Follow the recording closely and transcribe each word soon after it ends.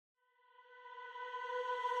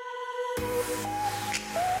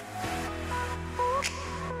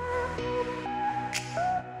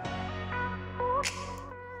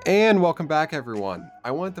And welcome back, everyone.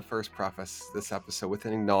 I wanted to first preface this episode with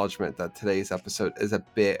an acknowledgement that today's episode is a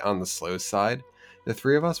bit on the slow side. The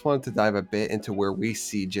three of us wanted to dive a bit into where we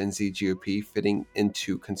see Gen Z GOP fitting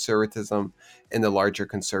into conservatism and the larger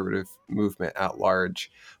conservative movement at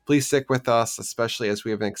large. Please stick with us, especially as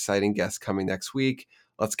we have an exciting guest coming next week.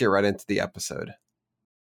 Let's get right into the episode.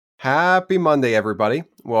 Happy Monday, everybody.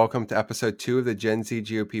 Welcome to episode 2 of the Gen Z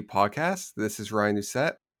GOP podcast. This is Ryan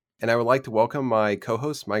Doucette. And I would like to welcome my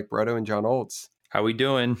co-hosts, Mike Brotto and John Olds. How we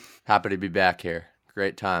doing? Happy to be back here.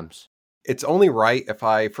 Great times. It's only right if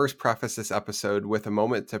I first preface this episode with a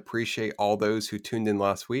moment to appreciate all those who tuned in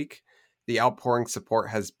last week. The outpouring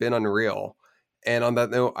support has been unreal. And on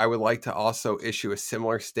that note, I would like to also issue a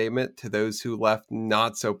similar statement to those who left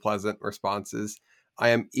not so pleasant responses. I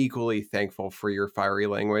am equally thankful for your fiery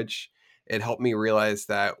language. It helped me realize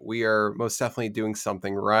that we are most definitely doing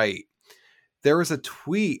something right. There was a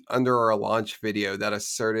tweet under our launch video that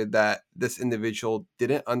asserted that this individual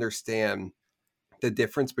didn't understand the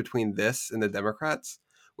difference between this and the Democrats,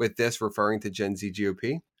 with this referring to Gen Z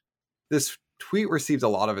GOP. This tweet received a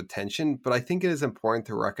lot of attention, but I think it is important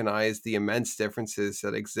to recognize the immense differences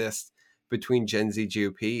that exist between Gen Z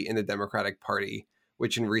GOP and the Democratic Party,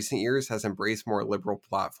 which in recent years has embraced more liberal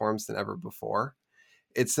platforms than ever before.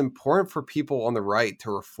 It's important for people on the right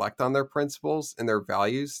to reflect on their principles and their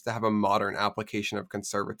values to have a modern application of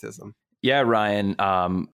conservatism. Yeah, Ryan,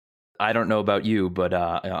 I don't know about you, but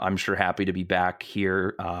I'm sure happy to be back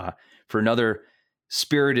here for another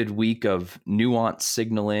spirited week of nuance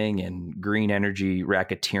signaling and green energy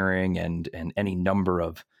racketeering and any number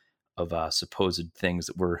of supposed things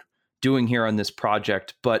that we're doing here on this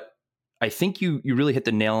project. But I think you really hit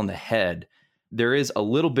the nail on the head. There is a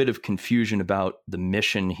little bit of confusion about the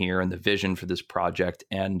mission here and the vision for this project.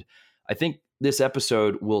 And I think this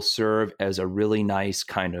episode will serve as a really nice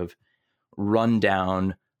kind of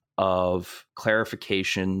rundown of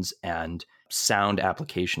clarifications and sound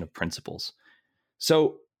application of principles.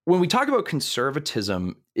 So when we talk about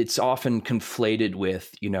conservatism, it's often conflated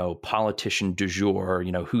with, politician du jour,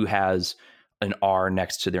 who has an R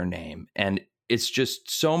next to their name. And it's just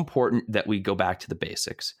so important that we go back to the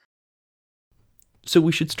basics. So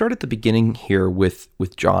we should start at the beginning here with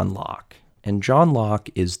John Locke. And John Locke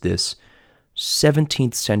is this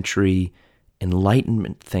 17th century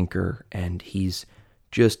Enlightenment thinker, and he's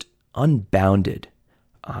just unbounded.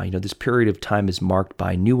 This period of time is marked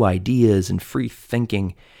by new ideas and free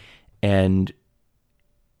thinking, and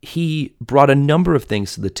he brought a number of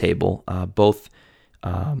things to the table, both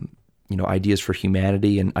ideas for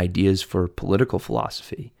humanity and ideas for political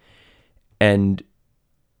philosophy. And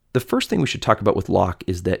the first thing we should talk about with Locke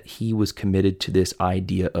is that he was committed to this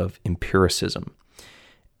idea of empiricism.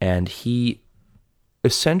 And he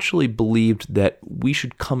essentially believed that we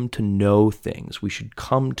should come to know things. We should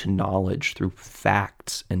come to knowledge through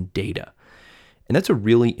facts and data. And that's a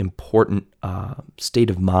really important state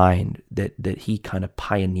of mind that he kind of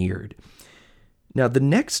pioneered. Now, the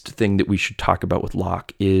next thing that we should talk about with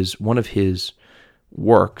Locke is one of his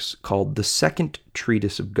works called The Second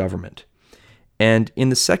Treatise of Government. And in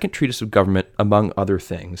the Second Treatise of Government, among other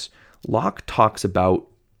things, Locke talks about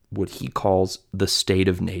what he calls the state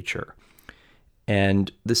of nature.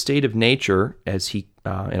 And the state of nature, as he,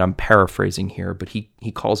 and I'm paraphrasing here, but he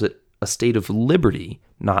calls it a state of liberty,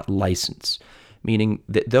 not license, meaning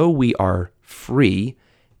that though we are free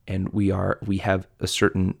and we have a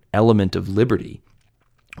certain element of liberty,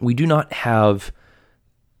 we do not have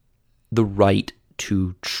the right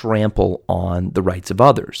to trample on the rights of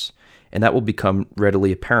others. And that will become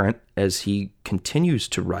readily apparent as he continues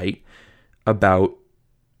to write about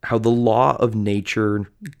how the law of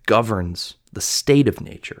nature governs the state of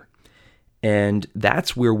nature. And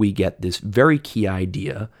that's where we get this very key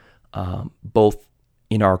idea, both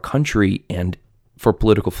in our country and for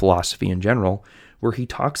political philosophy in general, where he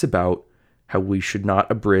talks about how we should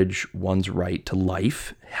not abridge one's right to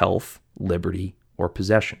life, health, liberty, or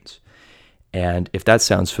possessions. And if that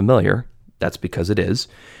sounds familiar, that's because it is.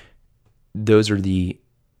 Those are the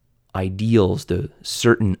ideals, the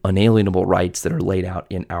certain unalienable rights that are laid out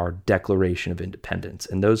in our Declaration of Independence.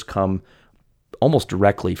 And those come almost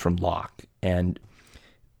directly from Locke. And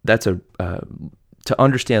that's to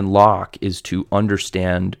understand Locke is to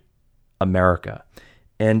understand America.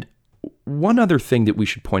 And one other thing that we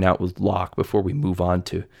should point out with Locke before we move on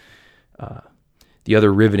to the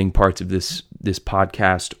other riveting parts of this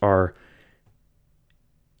podcast are,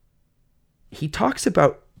 he talks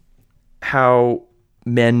about how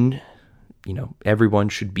men, everyone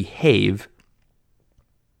should behave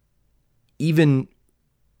even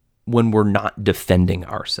when we're not defending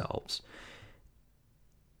ourselves.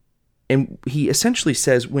 And he essentially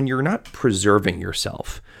says, when you're not preserving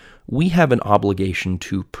yourself, we have an obligation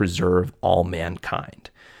to preserve all mankind.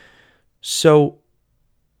 So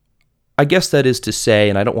I guess that is to say,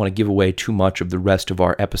 and I don't want to give away too much of the rest of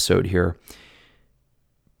our episode here,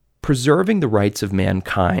 preserving the rights of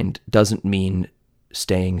mankind doesn't mean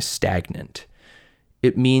staying stagnant.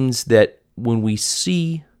 It means that when we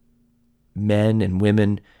see men and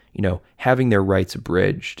women, having their rights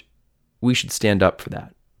abridged, we should stand up for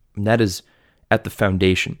that. And that is at the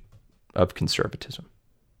foundation of conservatism.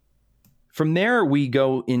 From there, we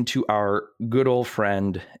go into our good old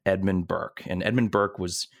friend, Edmund Burke. And Edmund Burke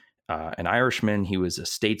was an Irishman. He was a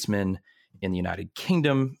statesman in the United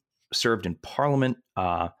Kingdom, served in Parliament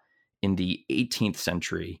in the 18th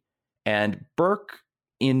century. And Burke,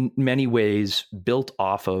 in many ways, built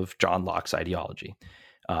off of John Locke's ideology.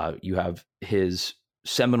 You have his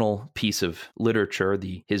seminal piece of literature,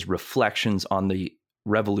 his reflections on the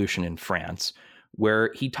Revolution in France,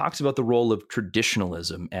 where he talks about the role of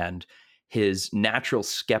traditionalism and his natural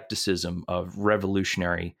skepticism of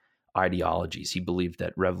revolutionary ideologies. He believed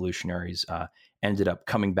that revolutionaries ended up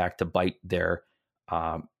coming back to bite their,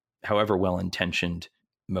 however well-intentioned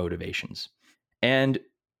motivations. And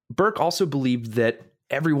Burke also believed that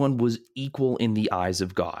everyone was equal in the eyes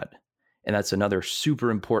of God. And that's another super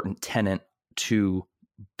important tenet to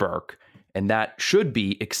Burke. And that should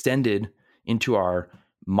be extended into our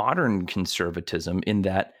modern conservatism, in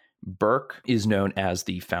that Burke is known as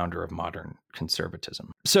the founder of modern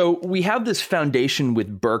conservatism. So we have this foundation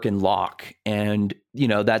with Burke and Locke, and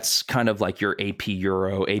that's kind of like your AP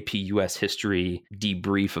Euro, AP US history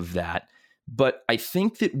debrief of that. But I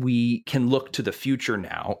think that we can look to the future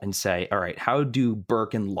now and say, all right, how do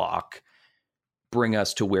Burke and Locke bring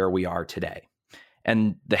us to where we are today?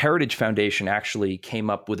 And the Heritage Foundation actually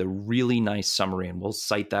came up with a really nice summary, and we'll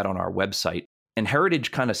cite that on our website. And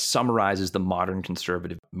Heritage kind of summarizes the modern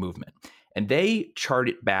conservative movement. And they chart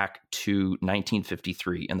it back to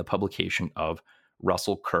 1953 in the publication of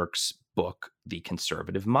Russell Kirk's book, The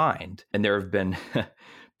Conservative Mind. And there have been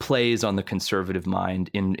plays on the conservative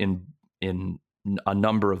mind in a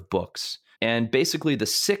number of books. And basically the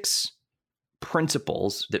 6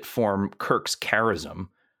 principles that form Kirk's charism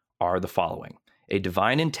are the following. A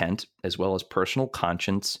divine intent, as well as personal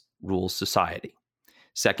conscience, rules society.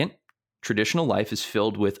 Second, traditional life is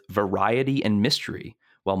filled with variety and mystery,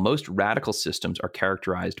 while most radical systems are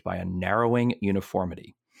characterized by a narrowing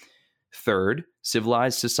uniformity. Third,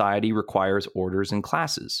 civilized society requires orders and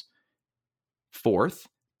classes. Fourth,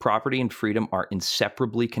 property and freedom are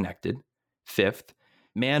inseparably connected. Fifth,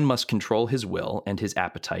 man must control his will and his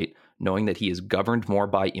appetite, knowing that he is governed more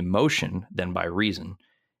by emotion than by reason.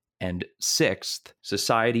 And sixth,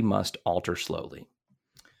 society must alter slowly.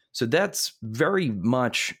 So that's very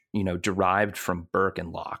much, derived from Burke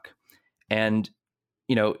and Locke. And,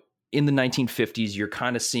 in the 1950s, you're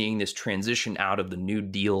kind of seeing this transition out of the New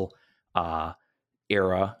Deal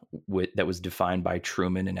era that was defined by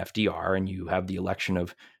Truman and FDR, and you have the election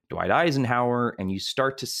of Dwight Eisenhower, and you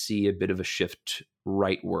start to see a bit of a shift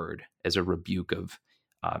rightward as a rebuke of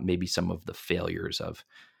maybe some of the failures of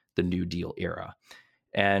the New Deal era.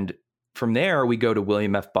 And from there, we go to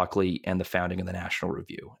William F. Buckley and the founding of the National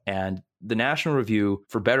Review. And the National Review,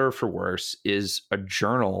 for better or for worse, is a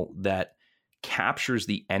journal that captures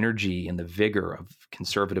the energy and the vigor of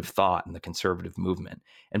conservative thought and the conservative movement.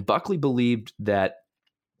 And Buckley believed that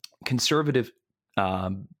conservative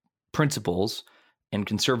principles and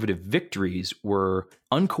conservative victories were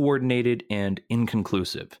uncoordinated and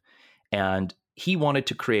inconclusive. And he wanted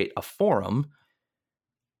to create a forum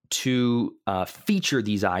to feature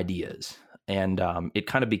these ideas. And it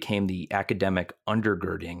kind of became the academic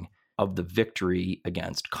undergirding of the victory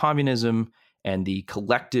against communism and the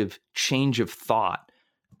collective change of thought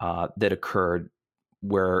that occurred,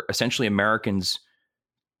 where essentially Americans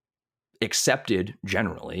accepted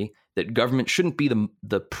generally that government shouldn't be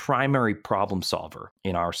the primary problem solver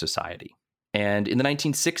in our society. And in the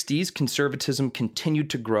 1960s, conservatism continued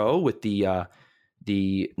to grow with the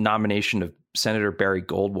nomination of Senator Barry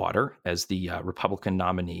Goldwater as the Republican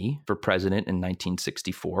nominee for president in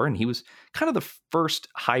 1964. And he was kind of the first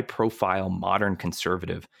high-profile modern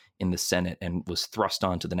conservative in the Senate and was thrust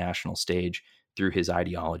onto the national stage through his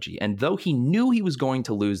ideology. And though he knew he was going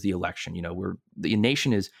to lose the election, the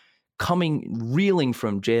nation is reeling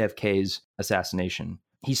from JFK's assassination,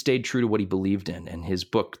 he stayed true to what he believed in. And his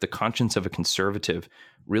book, The Conscience of a Conservative,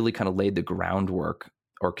 really kind of laid the groundwork,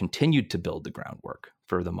 or continued to build the groundwork,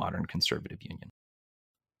 for the modern conservative union.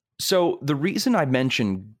 So the reason I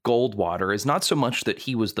mentioned Goldwater is not so much that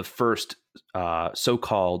he was the first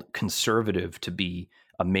so-called conservative to be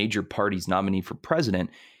a major party's nominee for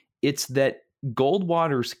president. It's that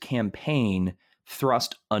Goldwater's campaign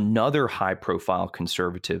thrust another high-profile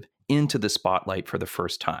conservative into the spotlight for the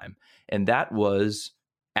first time, and that was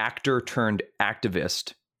actor turned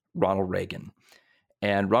activist Ronald Reagan.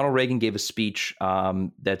 And Ronald Reagan gave a speech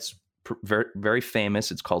that's very, very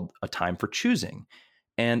famous. It's called A Time for Choosing.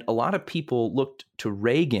 And a lot of people looked to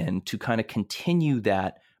Reagan to kind of continue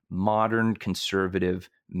that modern conservative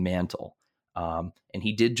mantle. And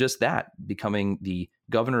he did just that, becoming the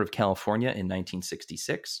governor of California in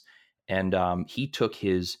 1966. And he took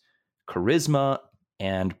his charisma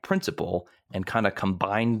and principle and kind of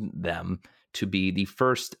combined them to be the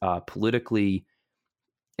first politically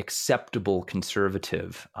acceptable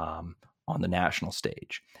conservative on the national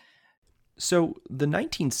stage. So the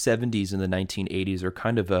 1970s and the 1980s are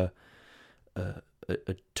kind of a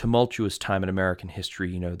tumultuous time in American history.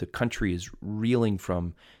 You know, the country is reeling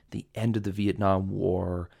from the end of the Vietnam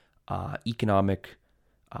War, economic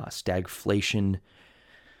stagflation.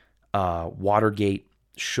 Watergate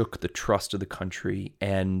shook the trust of the country.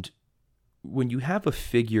 And when you have a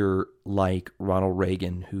figure like Ronald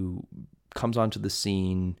Reagan, who comes onto the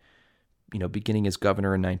scene, you know, beginning as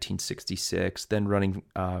governor in 1966, then running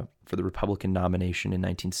for the Republican nomination in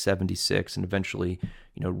 1976, and eventually,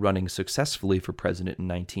 you know, running successfully for president in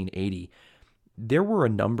 1980, there were a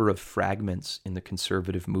number of fragments in the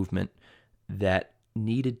conservative movement that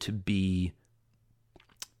needed to be,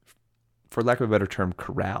 for lack of a better term,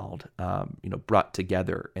 corralled, brought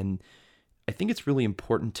together. And I think it's really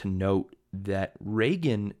important to note that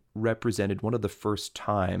Reagan represented one of the first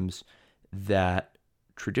times that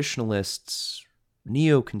traditionalists,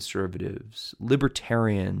 neoconservatives,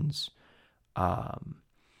 libertarians,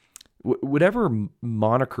 whatever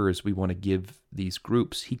monikers we want to give these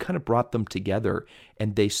groups, he kind of brought them together,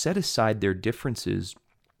 and they set aside their differences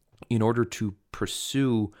in order to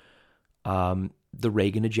pursue the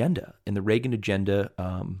Reagan agenda. And the Reagan agenda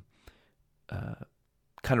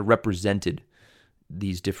kind of represented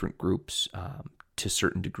these different groups to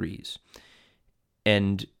certain degrees.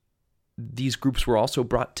 And these groups were also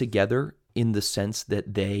brought together in the sense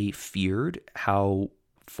that they feared how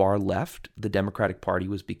far left the Democratic Party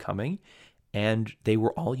was becoming, and they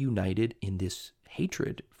were all united in this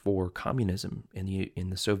hatred for communism in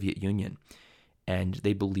the Soviet Union. And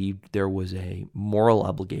they believed there was a moral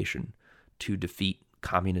obligation to defeat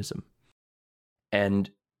communism.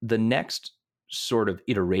 And the next sort of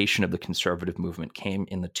iteration of the conservative movement came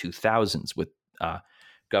in the 2000s with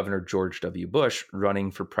Governor George W. Bush running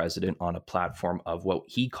for president on a platform of what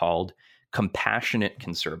he called compassionate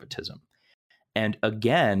conservatism. And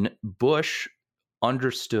again, Bush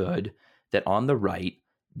understood that on the right,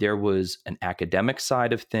 there was an academic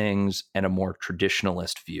side of things and a more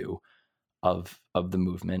traditionalist view of the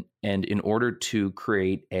movement. And in order to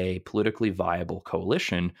create a politically viable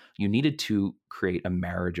coalition, you needed to create a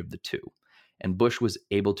marriage of the two. And Bush was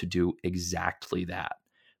able to do exactly that.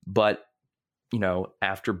 But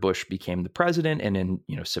after Bush became the president, and in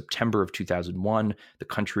September of 2001, the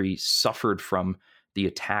country suffered from the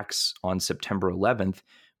attacks on September 11th.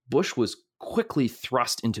 Bush was quickly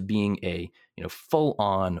thrust into being a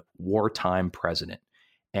full-on wartime president,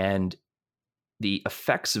 and the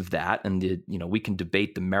effects of that, and we can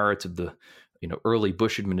debate the merits of the early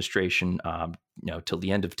Bush administration till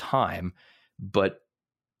the end of time, but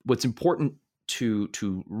what's important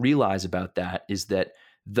to realize about that is that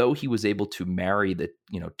though he was able to marry the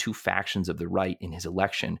two factions of the right in his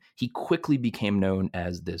election, he quickly became known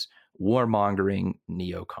as this warmongering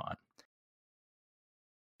neocon.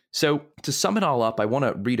 So to sum it all up, I want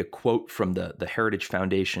to read a quote from the Heritage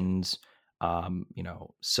Foundation's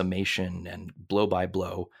summation and blow by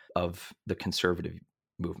blow of the conservative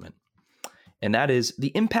movement. And that is,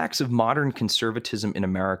 the impacts of modern conservatism in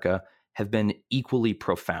America have been equally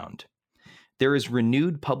profound. There is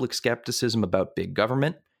renewed public skepticism about big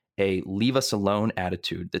government, a leave us alone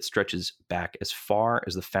attitude that stretches back as far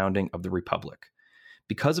as the founding of the Republic.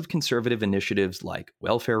 Because of conservative initiatives like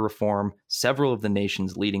welfare reform, several of the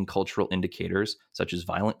nation's leading cultural indicators, such as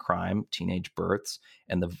violent crime, teenage births,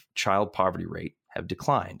 and the child poverty rate, have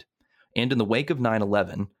declined. And in the wake of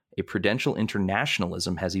 9/11, a prudential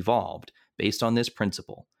internationalism has evolved based on this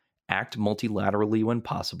principle: act multilaterally when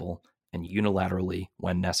possible and unilaterally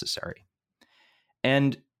when necessary.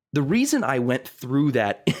 And the reason I went through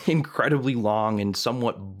that incredibly long and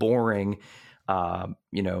somewhat boring,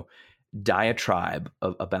 diatribe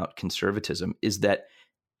about conservatism is that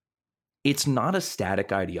it's not a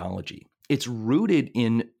static ideology. It's rooted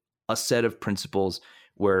in a set of principles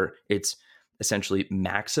where it's essentially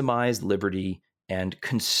maximize liberty and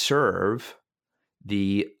conserve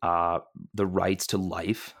the rights to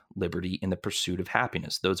life, liberty, and the pursuit of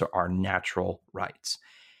happiness. Those are our natural rights.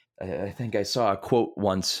 I think I saw a quote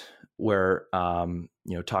once where,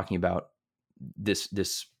 talking about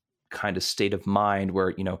this kind of state of mind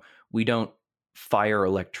where, we don't fire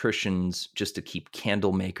electricians just to keep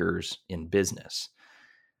candle makers in business.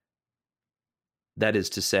 That is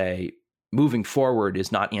to say, moving forward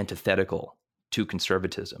is not antithetical to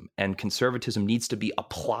conservatism, and conservatism needs to be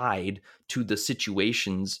applied to the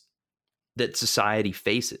situations that society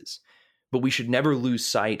faces. But we should never lose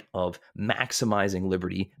sight of maximizing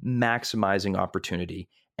liberty, maximizing opportunity,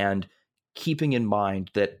 and keeping in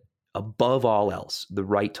mind that above all else, the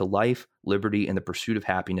right to life, liberty, and the pursuit of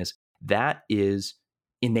happiness, that is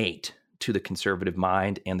innate to the conservative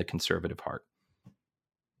mind and the conservative heart.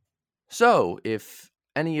 So, if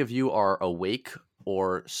any of you are awake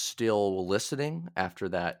or still listening after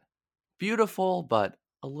that beautiful but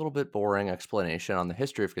a little bit boring explanation on the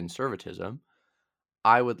history of conservatism,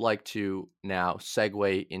 I would like to now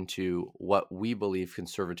segue into what we believe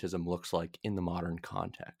conservatism looks like in the modern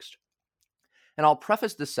context. And I'll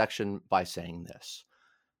preface this section by saying this.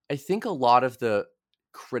 I think a lot of the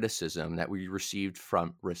criticism that we received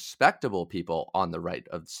from respectable people on the right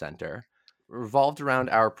of the center revolved around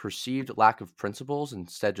our perceived lack of principles,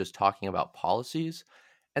 instead just talking about policies.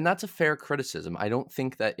 And that's a fair criticism. I don't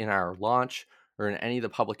think that in our launch or in any of the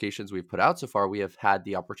publications we've put out so far, we have had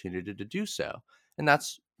the opportunity to do so. And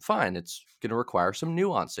that's fine. It's going to require some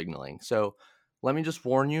nuance signaling. So let me just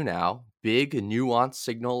warn you now, big nuance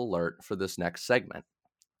signal alert for this next segment.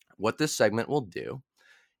 What this segment will do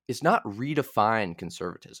is not redefine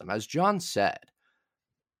conservatism. As John said,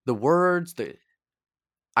 the words, the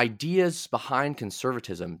ideas behind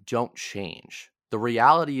conservatism don't change. The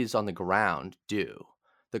realities on the ground do.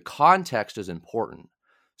 The context is important.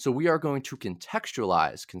 So we are going to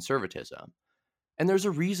contextualize conservatism. And there's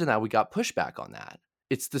a reason that we got pushback on that.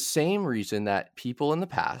 It's the same reason that people in the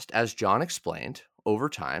past, as John explained, over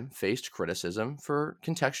time faced criticism for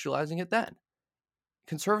contextualizing it then.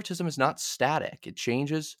 Conservatism is not static. It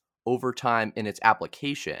changes over time in its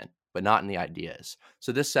application, but not in the ideas.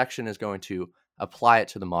 So this section is going to apply it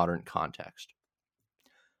to the modern context.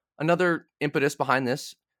 Another impetus behind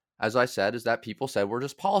this, as I said, is that people said we're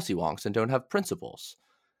just policy wonks and don't have principles.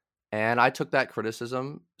 And I took that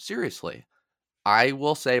criticism seriously. I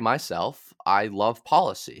will say myself, I love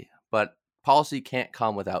policy, but policy can't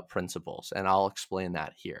come without principles, and I'll explain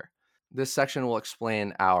that here. This section will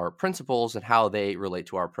explain our principles and how they relate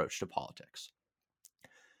to our approach to politics.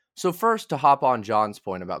 So first, to hop on John's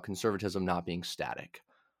point about conservatism not being static,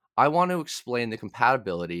 I want to explain the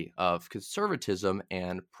compatibility of conservatism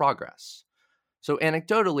and progress. So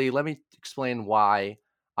anecdotally, let me explain why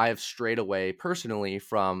I have strayed away personally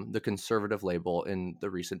from the conservative label in the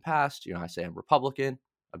recent past. I say I'm Republican,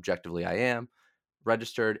 objectively I am,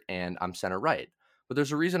 registered, and I'm center-right. But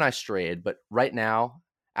there's a reason I strayed, but right now,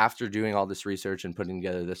 after doing all this research and putting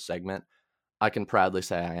together this segment, I can proudly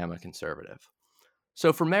say I am a conservative.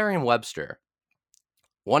 So for Merriam-Webster,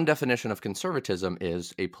 one definition of conservatism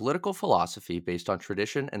is a political philosophy based on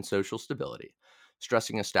tradition and social stability,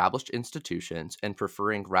 stressing established institutions and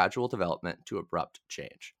preferring gradual development to abrupt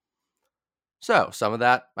change. So some of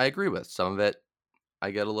that I agree with. Some of it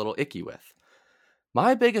I get a little icky with.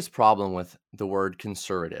 My biggest problem with the word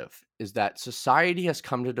conservative is that society has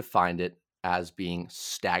come to define it as being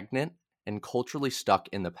stagnant and culturally stuck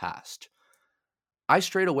in the past. I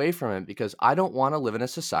strayed away from it because I don't want to live in a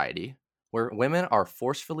society where women are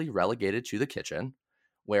forcefully relegated to the kitchen,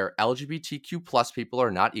 where LGBTQ plus people are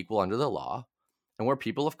not equal under the law, and where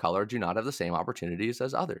people of color do not have the same opportunities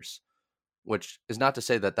as others, which is not to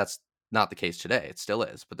say that that's not the case today. It still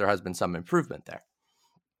is, but there has been some improvement there.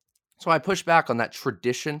 So I push back on that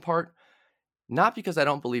tradition part, not because I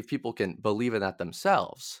don't believe people can believe in that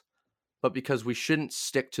themselves, but because we shouldn't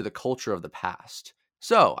stick to the culture of the past.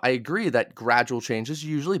 So I agree that gradual change is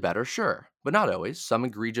usually better, sure, but not always. Some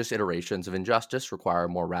egregious iterations of injustice require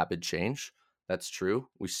more rapid change. That's true.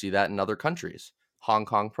 We see that in other countries. Hong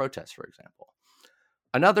Kong protests, for example.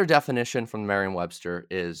 Another definition from Merriam-Webster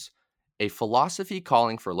is a philosophy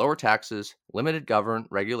calling for lower taxes, limited government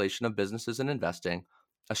regulation of businesses and investing,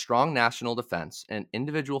 a strong national defense, and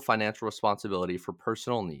individual financial responsibility for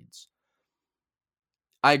personal needs.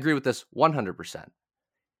 I agree with this 100%.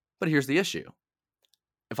 But here's the issue.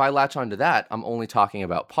 If I latch onto that, I'm only talking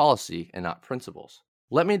about policy and not principles.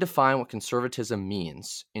 Let me define what conservatism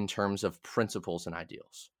means in terms of principles and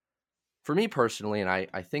ideals. For me personally, and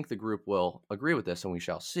I think the group will agree with this and we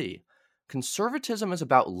shall see, conservatism is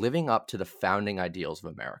about living up to the founding ideals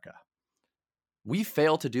of America. We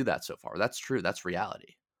fail to do that so far. That's true. That's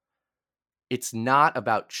reality. It's not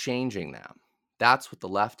about changing them. That's what the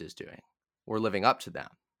left is doing. We're living up to them.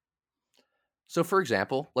 So, for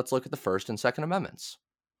example, let's look at the First and Second Amendments.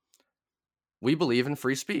 We believe in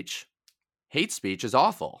free speech. Hate speech is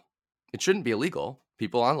awful. It shouldn't be illegal.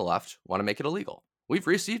 People on the left want to make it illegal. We've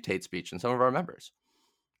received hate speech in some of our members.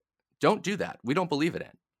 Don't do that. We don't believe it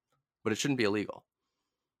in, but it shouldn't be illegal.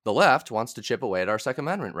 The left wants to chip away at our Second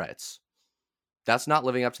Amendment rights. That's not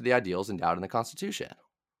living up to the ideals endowed in the Constitution.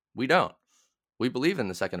 We don't. We believe in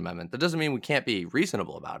the Second Amendment. That doesn't mean we can't be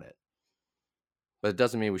reasonable about it, but it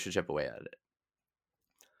doesn't mean we should chip away at it.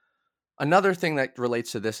 Another thing that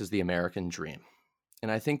relates to this is the American dream. And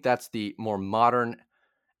I think that's the more modern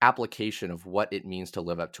application of what it means to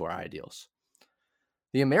live up to our ideals.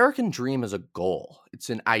 The American dream is a goal. It's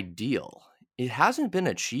an ideal. It hasn't been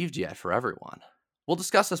achieved yet for everyone. We'll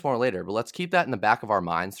discuss this more later, but let's keep that in the back of our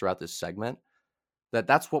minds throughout this segment,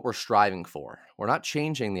 that's what we're striving for. We're not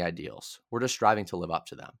changing the ideals. We're just striving to live up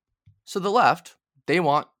to them. So the left, they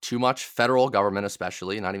want too much federal government,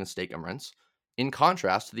 especially, not even state governments, in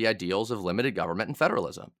contrast to the ideals of limited government and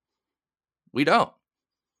federalism. We don't.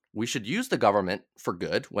 We should use the government for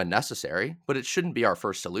good when necessary, but it shouldn't be our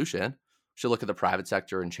first solution. We should look at the private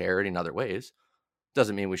sector and charity in other ways.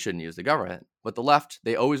 Doesn't mean we shouldn't use the government. But the left,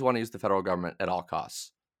 they always want to use the federal government at all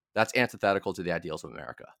costs. That's antithetical to the ideals of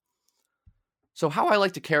America. So how I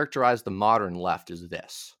like to characterize the modern left is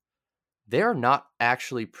this. They're not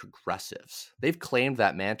actually progressives. They've claimed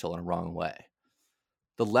that mantle in a wrong way.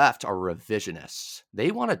 The left are revisionists. They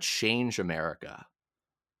want to change America.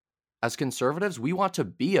 As conservatives, we want to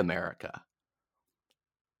be America.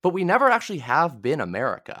 But we never actually have been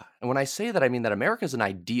America. And when I say that, I mean that America is an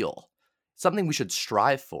ideal, something we should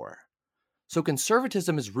strive for. So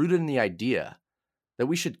conservatism is rooted in the idea that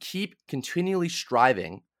we should keep continually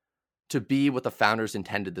striving to be what the founders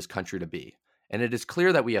intended this country to be. And it is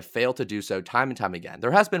clear that we have failed to do so time and time again.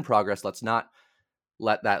 There has been progress. Let's not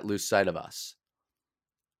let that lose sight of us.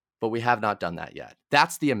 But we have not done that yet.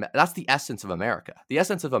 That's the essence of America. The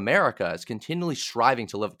essence of America is continually striving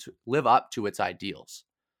to live up to its ideals.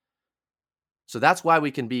 So that's why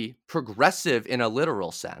we can be progressive in a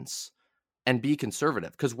literal sense and be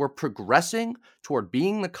conservative, because we're progressing toward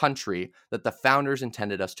being the country that the founders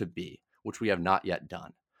intended us to be, which we have not yet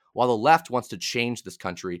done. While the left wants to change this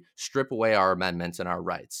country, strip away our amendments and our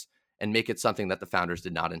rights, and make it something that the founders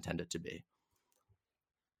did not intend it to be.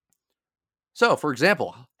 So, for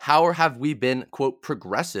example, how have we been, quote,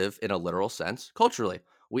 progressive in a literal sense culturally?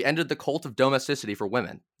 We ended the cult of domesticity for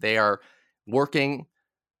women. They are working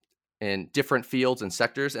in different fields and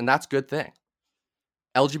sectors, and that's a good thing.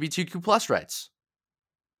 LGBTQ plus rights,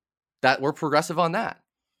 that we're progressive on that,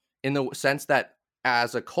 in the sense that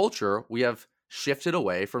as a culture, we have shifted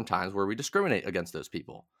away from times where we discriminate against those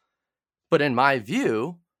people. But in my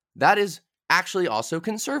view, that is actually also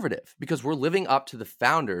conservative, because we're living up to the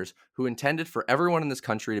founders who intended for everyone in this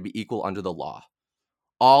country to be equal under the law.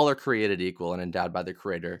 All are created equal and endowed by the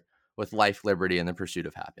Creator with life, liberty, and the pursuit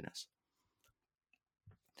of happiness.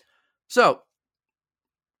 So,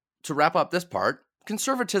 to wrap up this part,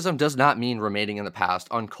 conservatism does not mean remaining in the past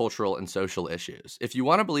on cultural and social issues. If you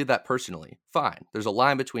want to believe that personally, fine. There's a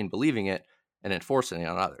line between believing it and enforcing it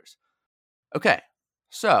on others. Okay,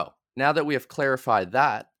 so now that we have clarified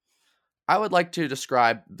that, I would like to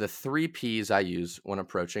describe the 3 Ps I use when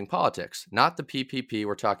approaching politics. Not the PPP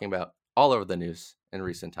we're talking about all over the news in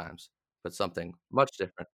recent times, but something much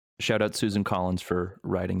different. Shout out Susan Collins for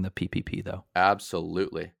writing the PPP, though.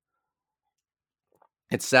 Absolutely.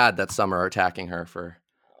 It's sad that some are attacking her for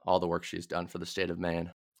all the work she's done for the state of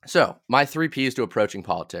Maine. So, my 3 Ps to approaching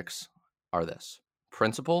politics are this: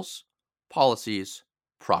 principles, policies,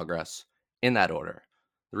 progress, in that order.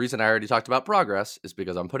 The reason I already talked about progress is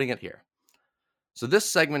because I'm putting it here. So this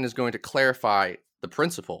segment is going to clarify the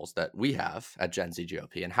principles that we have at Gen Z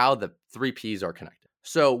GOP and how the 3 Ps are connected.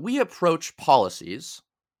 So we approach policies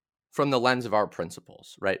from the lens of our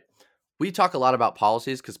principles, right? We talk a lot about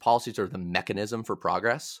policies because policies are the mechanism for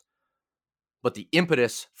progress. But the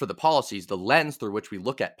impetus for the policies, the lens through which we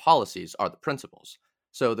look at policies, are the principles.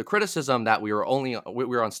 So the criticism that we were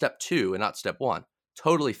on step 2 and not step 1,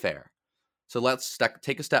 totally fair. So let's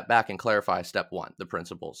take a step back and clarify step 1, the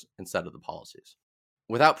principles, instead of the policies.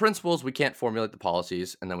 Without principles, we can't formulate the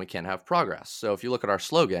policies, and then we can't have progress. So if you look at our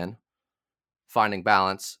slogan, finding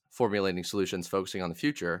balance, formulating solutions, focusing on the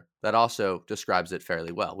future, that also describes it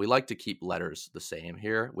fairly well. We like to keep letters the same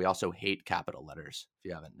here. We also hate capital letters, if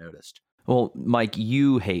you haven't noticed. Well, Mike,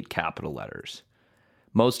 you hate capital letters.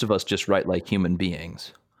 Most of us just write like human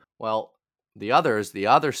beings. Well, The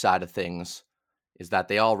other side of things is that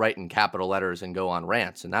they all write in capital letters and go on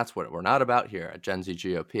rants, and that's what we're not about here at Gen Z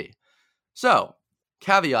GOP. So,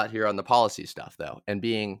 caveat here on the policy stuff, though, and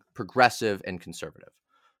being progressive and conservative.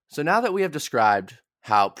 So now that we have described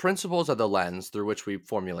how principles are the lens through which we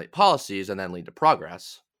formulate policies and then lead to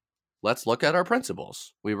progress, let's look at our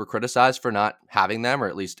principles. We were criticized for not having them, or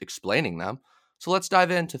at least explaining them. So let's dive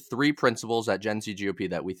into 3 principles at Gen Z GOP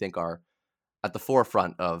that we think are at the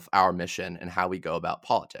forefront of our mission and how we go about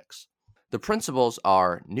politics. The principles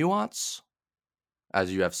are nuance,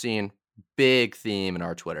 as you have seen, big theme in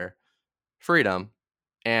our Twitter, freedom,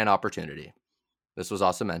 and opportunity. This was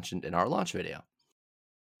also mentioned in our launch video.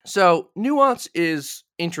 So nuance is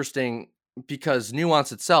interesting because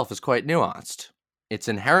nuance itself is quite nuanced. It's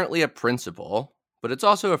inherently a principle, but it's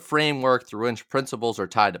also a framework through which principles are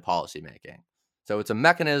tied to policymaking. So it's a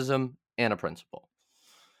mechanism and a principle.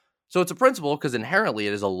 So it's a principle because inherently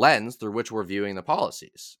it is a lens through which we're viewing the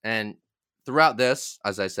policies. And throughout this,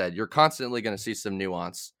 as I said, you're constantly going to see some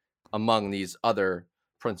nuance among these other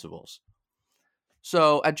principles.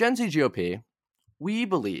 So at Gen Z GOP, we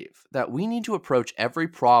believe that we need to approach every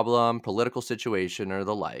problem, political situation, or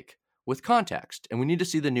the like with context, and we need to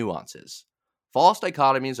see the nuances. False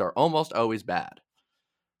dichotomies are almost always bad.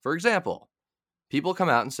 For example, people come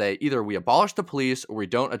out and say either we abolish the police or we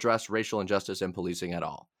don't address racial injustice in policing at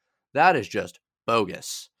all. That is just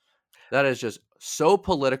bogus. That is just so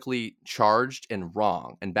politically charged and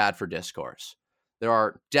wrong and bad for discourse. There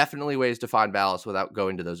are definitely ways to find balance without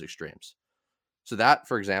going to those extremes. So that,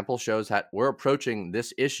 for example, shows that we're approaching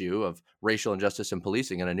this issue of racial injustice in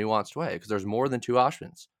policing in a nuanced way because there's more than 2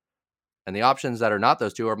 options. And the options that are not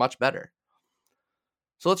those 2 are much better.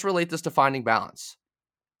 So let's relate this to finding balance.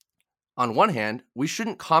 On one hand, we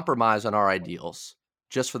shouldn't compromise on our ideals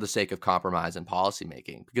just for the sake of compromise in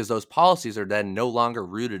policymaking, because those policies are then no longer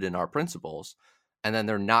rooted in our principles, and then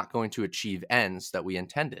they're not going to achieve ends that we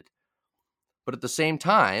intended. But at the same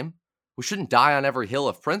time, we shouldn't die on every hill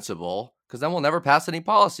of principle, because then we'll never pass any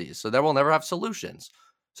policies, so then we'll never have solutions.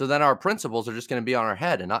 So then our principles are just going to be on our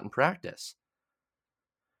head and not in practice.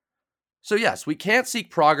 So yes, we can't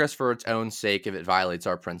seek progress for its own sake if it violates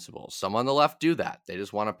our principles. Some on the left do that. They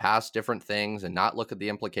just want to pass different things and not look at the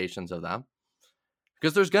implications of them.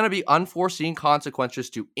 Because there's going to be unforeseen consequences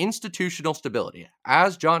to institutional stability.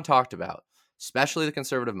 As John talked about, especially the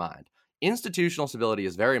conservative mind, institutional stability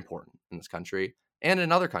is very important in this country and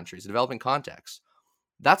in other countries, in developing contexts.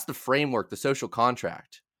 That's the framework, the social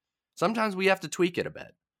contract. Sometimes we have to tweak it a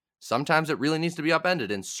bit. Sometimes it really needs to be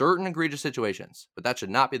upended in certain egregious situations, but that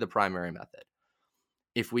should not be the primary method.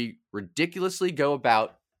 If we ridiculously go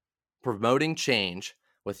about promoting change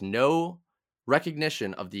with no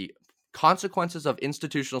recognition of the consequences of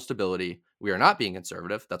institutional stability, we are not being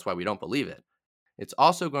conservative. That's why we don't believe it. It's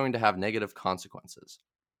also going to have negative consequences.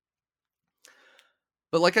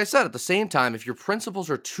 But like I said, at the same time, if your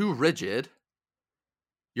principles are too rigid,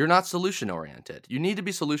 you're not solution-oriented. You need to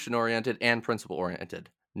be solution-oriented and principle-oriented.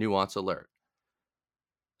 Nuance alert.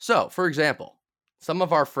 So, for example, some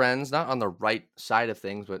of our friends, not on the right side of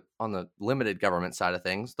things, but on the limited government side of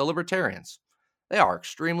things, the libertarians, they are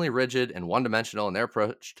extremely rigid and one-dimensional in their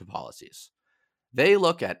approach to policies. They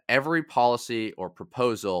look at every policy or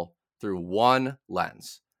proposal through one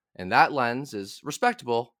lens. And that lens is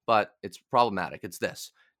respectable, but it's problematic. It's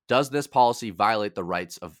this. Does this policy violate the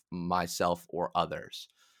rights of myself or others?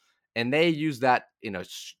 And they use that in an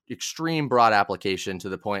extreme broad application to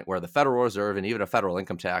the point where the Federal Reserve and even a federal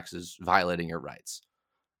income tax is violating your rights.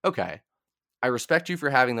 Okay, I respect you for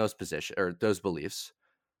having those beliefs,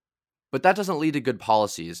 but that doesn't lead to good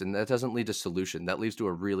policies, and that doesn't lead to solution. That leads to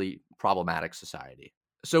a really problematic society.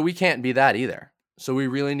 So we can't be that either. So we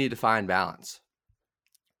really need to find balance.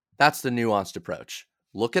 That's the nuanced approach.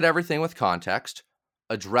 Look at everything with context.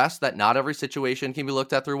 Address that not every situation can be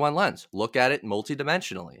looked at through one lens. Look at it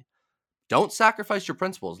multidimensionally. Don't sacrifice your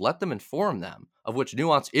principles. Let them inform them, of which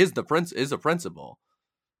nuance is a principle.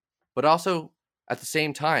 But also, at the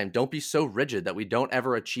same time, don't be so rigid that we don't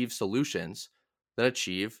ever achieve solutions that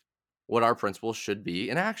achieve what our principles should be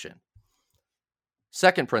in action.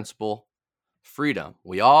 Second principle, freedom.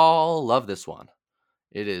 We all love this one.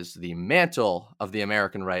 It is the mantle of the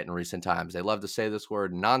American right in recent times. They love to say this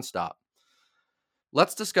word nonstop.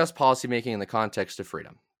 Let's discuss policymaking in the context of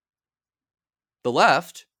freedom. The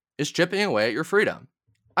left is chipping away at your freedom.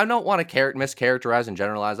 I don't want to mischaracterize and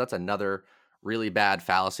generalize. That's another really bad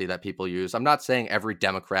fallacy that people use. I'm not saying every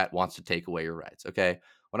Democrat wants to take away your rights, okay?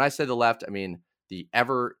 When I say the left, I mean the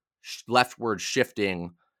ever leftward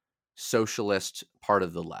shifting socialist part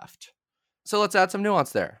of the left. So let's add some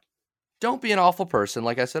nuance there. Don't be an awful person,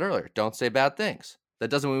 like I said earlier. Don't say bad things. That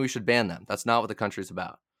doesn't mean we should ban them. That's not what the country's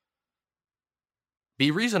about.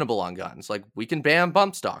 Be reasonable on guns. Like, we can ban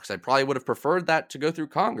bump stocks. I probably would have preferred that to go through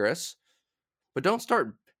Congress, but don't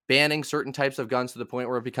start banning certain types of guns to the point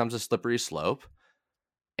where it becomes a slippery slope.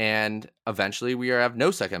 And eventually we have no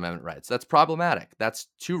Second Amendment rights. That's problematic. That's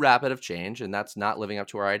too rapid of change, and that's not living up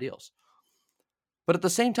to our ideals. But at the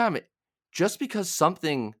same time, just because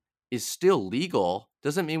something is still legal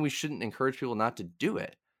doesn't mean we shouldn't encourage people not to do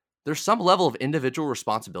it. There's some level of individual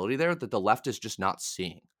responsibility there that the left is just not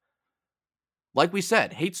seeing. Like we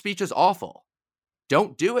said, hate speech is awful.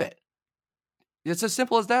 Don't do it. It's as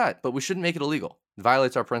simple as that, but we shouldn't make it illegal. It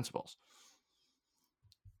violates our principles.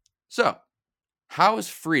 So, how is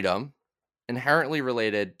freedom inherently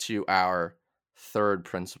related to our third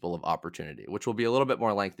principle of opportunity, which will be a little bit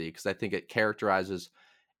more lengthy because I think it characterizes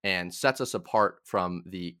and sets us apart from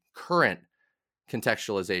the current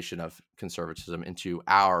contextualization of conservatism into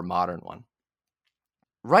our modern one.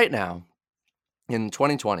 Right now, in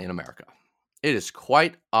 2020 in America, it is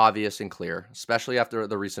quite obvious and clear, especially after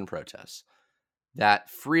the recent protests, that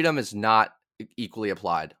freedom is not equally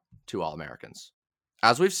applied to all Americans.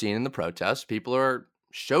 As we've seen in the protests, people are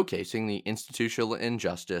showcasing the institutional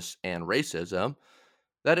injustice and racism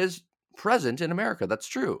that is present in America. That's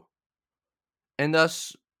true. And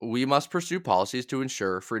thus, we must pursue policies to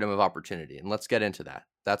ensure freedom of opportunity. And let's get into that.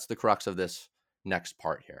 That's the crux of this next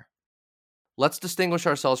part here. Let's distinguish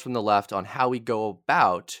ourselves from the left on how we go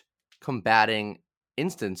about combating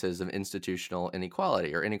instances of institutional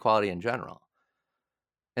inequality or inequality in general.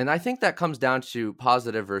 And I think that comes down to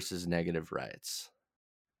positive versus negative rights.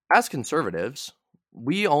 As conservatives,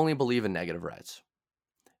 we only believe in negative rights.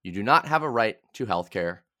 You do not have a right to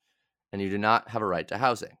healthcare, and you do not have a right to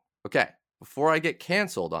housing. Okay, before I get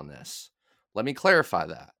canceled on this, let me clarify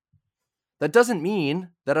that. That doesn't mean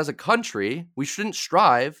that as a country, we shouldn't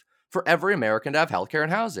strive for every American to have healthcare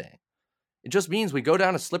and housing. It just means we go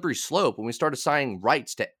down a slippery slope when we start assigning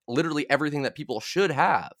rights to literally everything that people should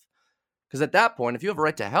have. Because at that point, if you have a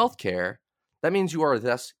right to healthcare, that means you are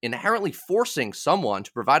thus inherently forcing someone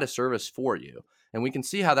to provide a service for you. And we can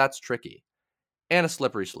see how that's tricky and a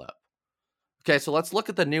slippery slope. Okay, so let's look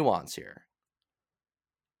at the nuance here.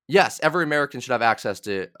 Yes, every American should have access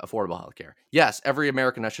to affordable healthcare. Yes, every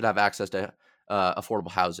American should have access to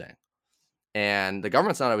affordable housing. And the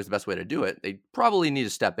government's not always the best way to do it. They probably need to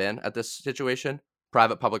step in at this situation.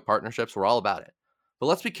 Private-public partnerships, we're all about it. But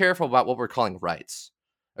let's be careful about what we're calling rights.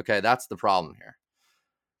 Okay, that's the problem here.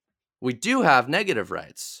 We do have negative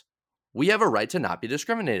rights. We have a right to not be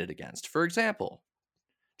discriminated against. For example,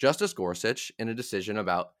 Justice Gorsuch, in a decision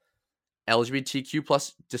about LGBTQ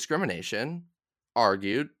plus discrimination,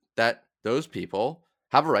 argued that those people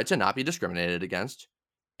have a right to not be discriminated against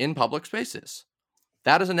in public spaces.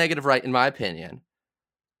 That is a negative right, in my opinion.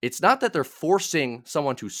 It's not that they're forcing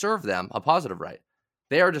someone to serve them a positive right.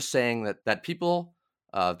 They are just saying that people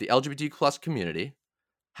of the LGBT plus community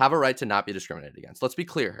have a right to not be discriminated against. Let's be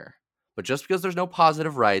clear here. But just because there's no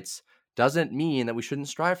positive rights doesn't mean that we shouldn't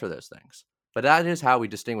strive for those things. But that is how we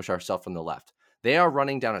distinguish ourselves from the left. They are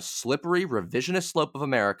running down a slippery, revisionist slope of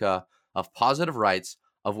America of positive rights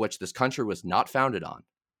of which this country was not founded on.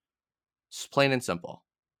 It's plain and simple.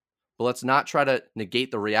 But let's not try to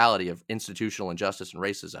negate the reality of institutional injustice and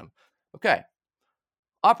racism. Okay,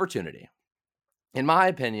 opportunity. In my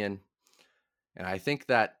opinion, and I think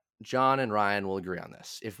that John and Ryan will agree on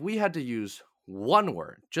this, if we had to use one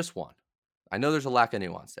word, just one, I know there's a lack of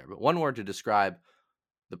nuance there, but one word to describe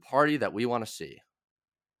the party that we want to see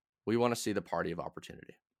the party of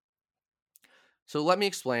opportunity. So let me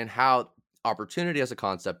explain how opportunity as a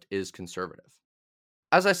concept is conservative.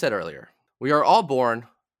 As I said earlier, we are all born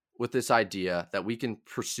with this idea that we can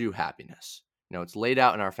pursue happiness. It's laid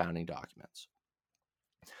out in our founding documents.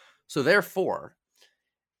 So therefore,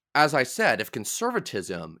 as I said, if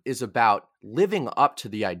conservatism is about living up to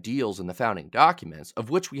the ideals in the founding documents, of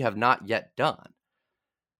which we have not yet done,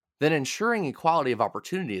 then ensuring equality of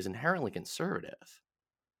opportunity is inherently conservative.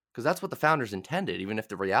 Because that's what the founders intended, even if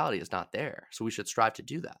the reality is not there. So we should strive to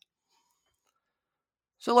do that.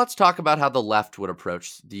 So let's talk about how the left would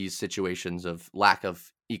approach these situations of lack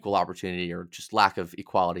of equal opportunity or just lack of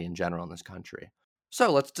equality in general in this country.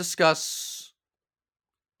 So let's discuss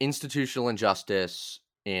institutional injustice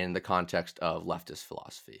in the context of leftist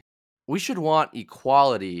philosophy. We should want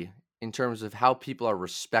equality in terms of how people are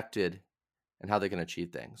respected and how they can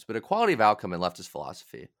achieve things. But equality of outcome in leftist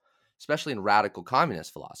philosophy, especially in radical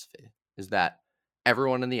communist philosophy, is that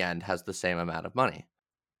everyone in the end has the same amount of money.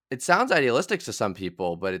 It sounds idealistic to some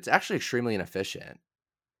people, but it's actually extremely inefficient.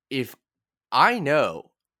 If I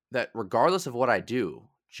know that regardless of what I do,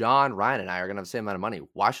 John, Ryan, and I are going to have the same amount of money.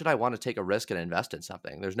 Why should I want to take a risk and invest in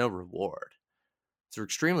something? There's no reward. It's an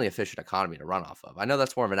extremely efficient economy to run off of. I know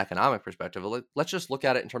that's more of an economic perspective, but let's just look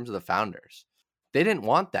at it in terms of the founders. They didn't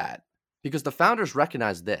want that because the founders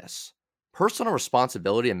recognized this. Personal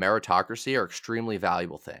responsibility and meritocracy are extremely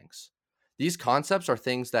valuable things. These concepts are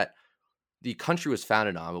things that the country was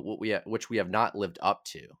founded on, but which we have not lived up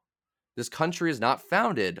to. This country is not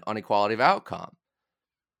founded on equality of outcome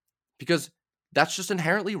because that's just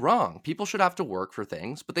inherently wrong. People should have to work for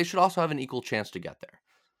things, but they should also have an equal chance to get there.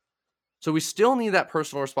 So we still need that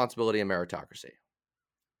personal responsibility and meritocracy.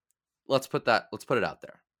 Let's put it out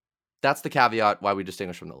there. That's the caveat why we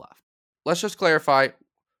distinguish from the left. Let's just clarify.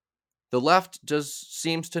 The left just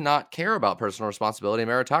seems to not care about personal responsibility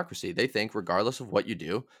and meritocracy. They think regardless of what you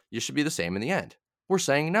do, you should be the same in the end. We're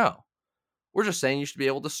saying no. We're just saying you should be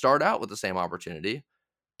able to start out with the same opportunity,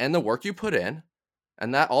 and the work you put in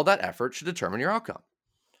and that all that effort should determine your outcome.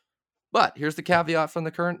 But here's the caveat from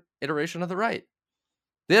the current iteration of the right.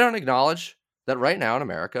 They don't acknowledge that right now in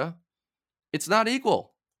America, it's not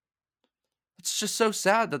equal. It's just so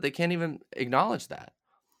sad that they can't even acknowledge that.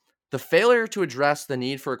 The failure to address the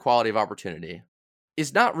need for equality of opportunity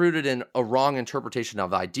is not rooted in a wrong interpretation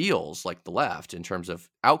of ideals like the left in terms of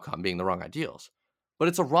outcome being the wrong ideals, but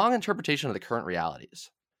it's a wrong interpretation of the current realities.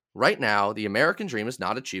 Right now, the American dream is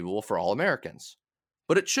not achievable for all Americans,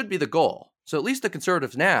 but it should be the goal. So at least the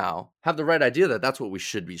conservatives now have the right idea that that's what we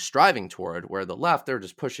should be striving toward, where the left, they're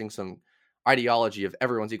just pushing some ideology of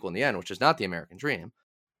everyone's equal in the end, which is not the American dream.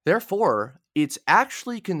 Therefore, it's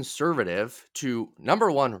actually conservative to,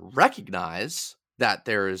 number one, recognize that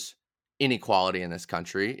there's inequality in this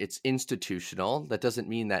country. It's institutional. That doesn't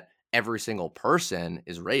mean that every single person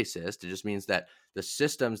is racist. It just means that the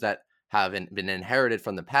systems that have been inherited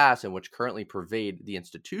from the past and which currently pervade the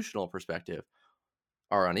institutional perspective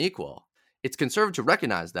are unequal. It's conservative to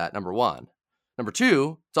recognize that, number one. Number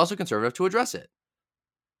two, it's also conservative to address it.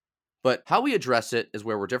 But how we address it is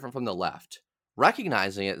where we're different from the left.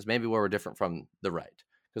 Recognizing it is maybe where we're different from the right.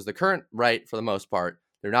 Because the current right, for the most part,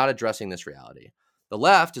 they're not addressing this reality. The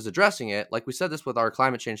left is addressing it, like we said this with our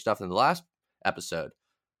climate change stuff in the last episode.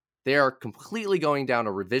 They are completely going down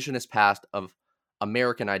a revisionist path of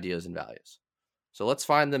American ideas and values. So let's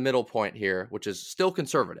find the middle point here, which is still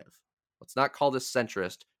conservative. Let's not call this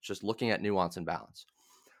centrist, just looking at nuance and balance.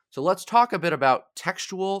 So let's talk a bit about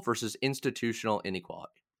textual versus institutional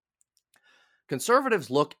inequality. Conservatives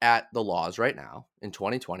look at the laws right now in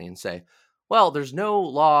 2020 and say, well, there's no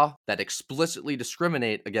law that explicitly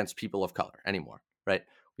discriminate against people of color anymore, right?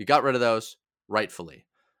 We got rid of those rightfully.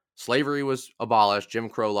 Slavery was abolished. Jim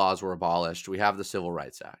Crow laws were abolished. We have the Civil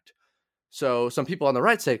Rights Act. So some people on the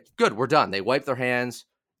right say, good, we're done. They wipe their hands.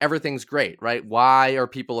 Everything's great, right? Why are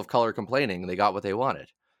people of color complaining? They got what they wanted.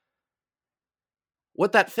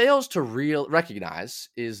 What that fails to recognize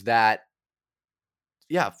is that,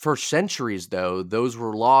 for centuries, though, those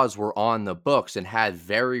laws were on the books and had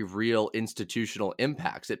very real institutional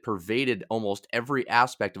impacts. It pervaded almost every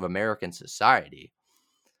aspect of American society.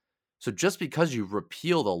 So just because you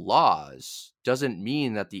repeal the laws doesn't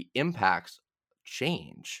mean that the impacts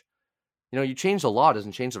change. You change the law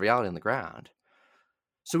doesn't change the reality on the ground.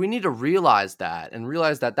 So we need to realize that and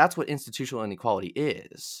realize that that's what institutional inequality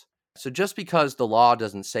is. So just because the law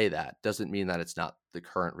doesn't say that doesn't mean that it's not the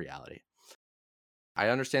current reality. I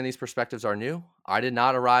understand these perspectives are new. I did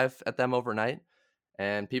not arrive at them overnight,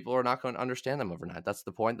 and people are not going to understand them overnight. That's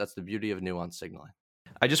the point. That's the beauty of nuance signaling.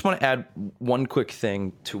 I just want to add one quick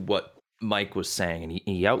thing to what Mike was saying, and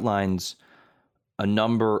he outlines a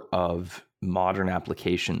number of modern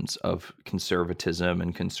applications of conservatism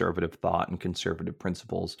and conservative thought and conservative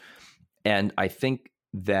principles. And I think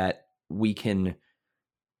that we can,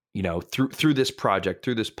 through this project,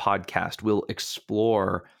 through this podcast, we'll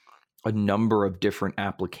explore a number of different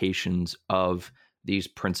applications of these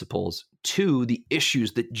principles to the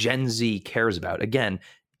issues that Gen Z cares about. Again,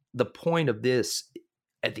 the point of this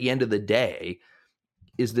at the end of the day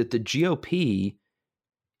is that the GOP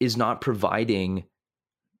is not providing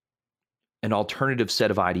an alternative set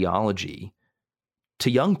of ideology to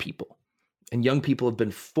young people. And young people have been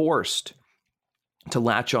forced to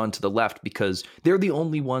latch on to the left because they're the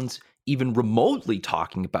only ones even remotely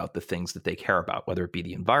talking about the things that they care about, whether it be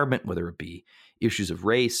the environment, whether it be issues of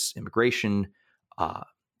race, immigration,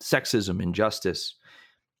 sexism, injustice,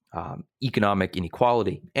 economic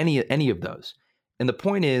inequality, any of those. And the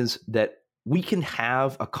point is that we can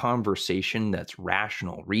have a conversation that's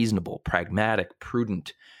rational, reasonable, pragmatic,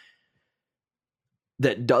 prudent,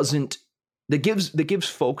 that gives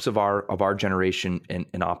folks of our generation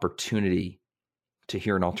an opportunity to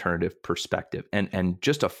hear an alternative perspective. And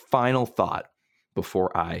just a final thought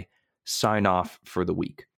before I sign off for the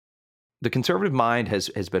week. The conservative mind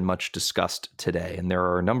has been much discussed today, and there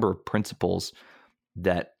are a number of principles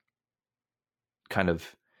that kind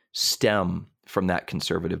of stem from that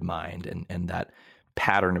conservative mind and that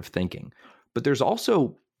pattern of thinking. But there's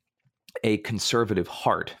also a conservative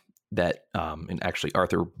heart that, and actually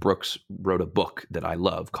Arthur Brooks wrote a book that I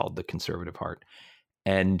love called The Conservative Heart.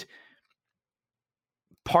 And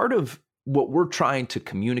part of what we're trying to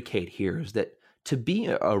communicate here is that to be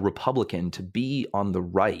a Republican, to be on the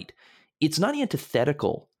right, it's not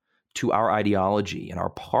antithetical to our ideology and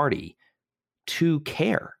our party to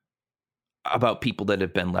care about people that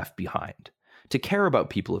have been left behind, to care about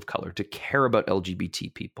people of color, to care about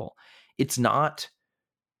LGBT people. It's not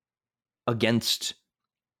against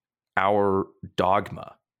our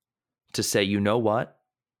dogma to say, you know what?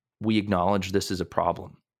 We acknowledge this is a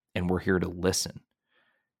problem and we're here to listen.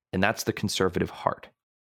 And that's the conservative heart.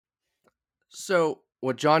 So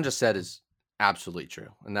what John just said is absolutely true.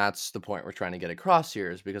 And that's the point we're trying to get across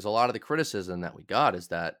here, is because a lot of the criticism that we got is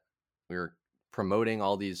that we're promoting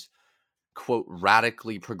all these, quote,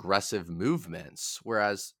 radically progressive movements,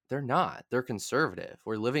 whereas they're not. They're conservative.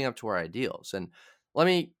 We're living up to our ideals. And let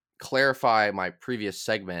me clarify my previous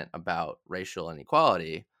segment about racial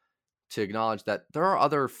inequality to acknowledge that there are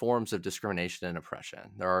other forms of discrimination and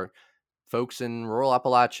oppression. There are folks in rural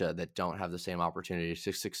Appalachia that don't have the same opportunities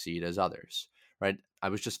to succeed as others, right? I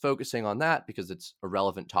was just focusing on that because it's a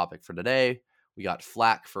relevant topic for today. We got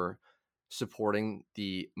flack for supporting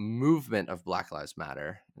the movement of Black Lives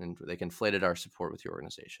Matter, and they conflated our support with the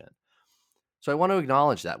organization. So I want to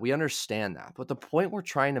acknowledge that. We understand that. But the point we're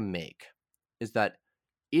trying to make is that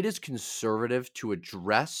it is conservative to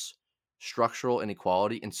address structural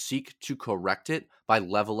inequality and seek to correct it by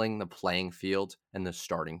leveling the playing field and the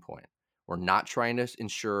starting point. We're not trying to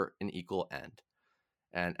ensure an equal end.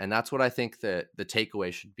 And that's what I think that the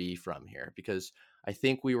takeaway should be from here, because I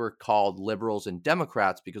think we were called liberals and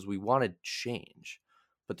Democrats because we wanted change.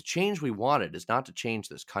 But the change we wanted is not to change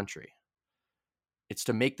this country. It's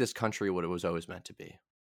to make this country what it was always meant to be.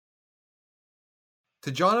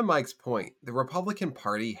 To John and Mike's point, the Republican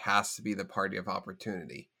Party has to be the party of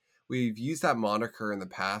opportunity. We've used that moniker in the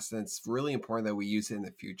past, and it's really important that we use it in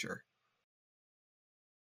the future.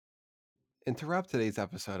 And to wrap today's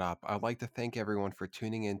episode up, I'd like to thank everyone for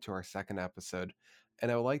tuning in to our second episode.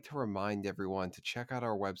 And I would like to remind everyone to check out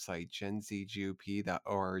our website,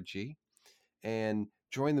 genzgop.org, and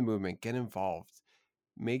join the movement, get involved,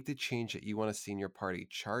 make the change that you want to see in your party,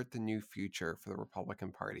 chart the new future for the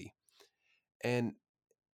Republican Party. And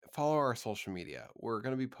follow our social media. We're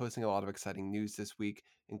going to be posting a lot of exciting news this week,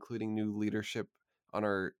 including new leadership on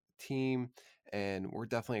our team. And we're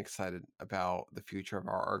definitely excited about the future of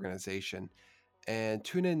our organization. And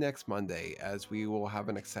tune in next Monday as we will have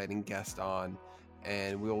an exciting guest on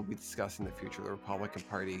and we will be discussing the future of the Republican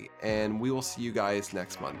Party. And we will see you guys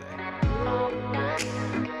next Monday.